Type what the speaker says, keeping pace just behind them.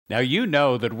Now, you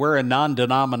know that we're a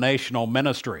non-denominational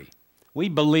ministry. We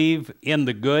believe in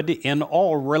the good in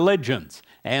all religions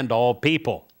and all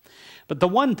people. But the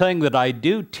one thing that I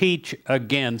do teach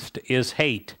against is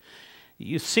hate.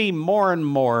 You see more and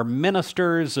more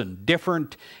ministers and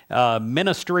different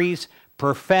ministries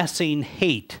professing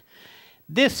hate.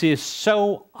 This is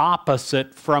so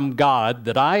opposite from God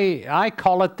that I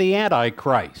call it the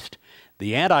Antichrist.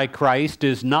 The Antichrist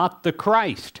is not the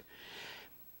Christ.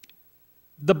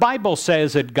 The Bible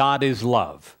says that God is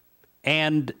love.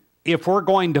 And if we're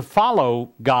going to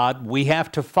follow God, we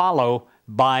have to follow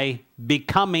by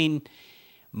becoming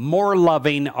more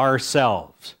loving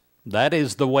ourselves. That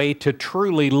is the way to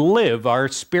truly live our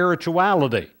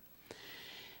spirituality.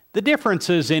 The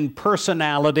differences in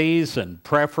personalities and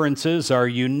preferences are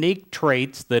unique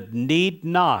traits that need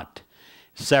not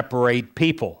separate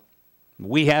people.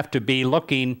 We have to be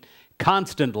looking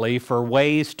constantly for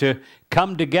ways to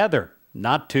come together,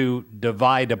 not to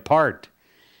divide apart.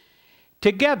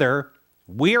 Together,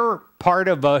 we're part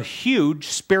of a huge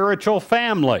spiritual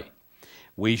family.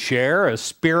 We share a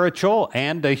spiritual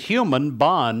and a human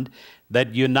bond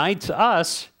that unites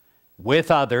us with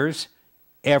others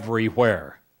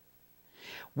everywhere.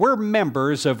 We're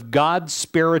members of God's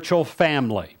spiritual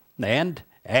family, and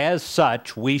as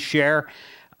such, we share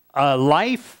a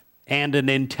life and an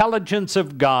intelligence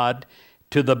of God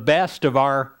to the best of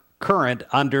our current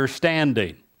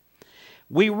understanding.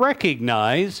 We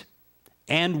recognize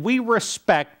and we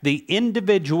respect the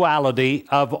individuality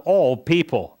of all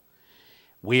people.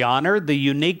 We honor the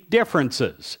unique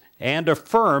differences and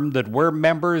affirm that we're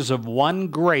members of one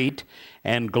great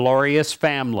and glorious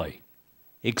family,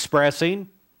 expressing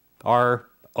our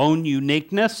own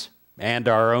uniqueness and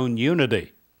our own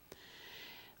unity.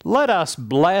 Let us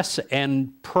bless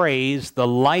and praise the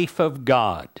life of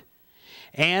God.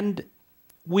 And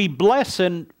we bless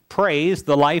and praise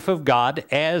the life of God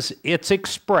as it's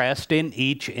expressed in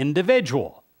each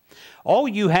individual. All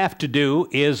you have to do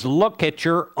is look at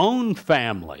your own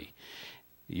family.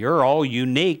 You're all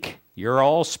unique, you're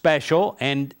all special,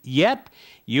 and yet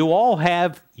you all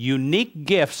have unique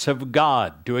gifts of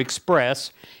God to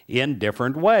express in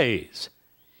different ways.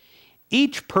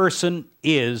 Each person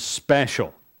is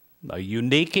special, a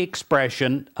unique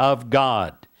expression of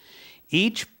God.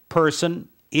 Each person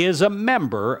is a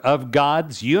member of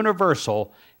God's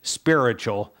universal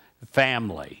spiritual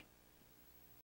family.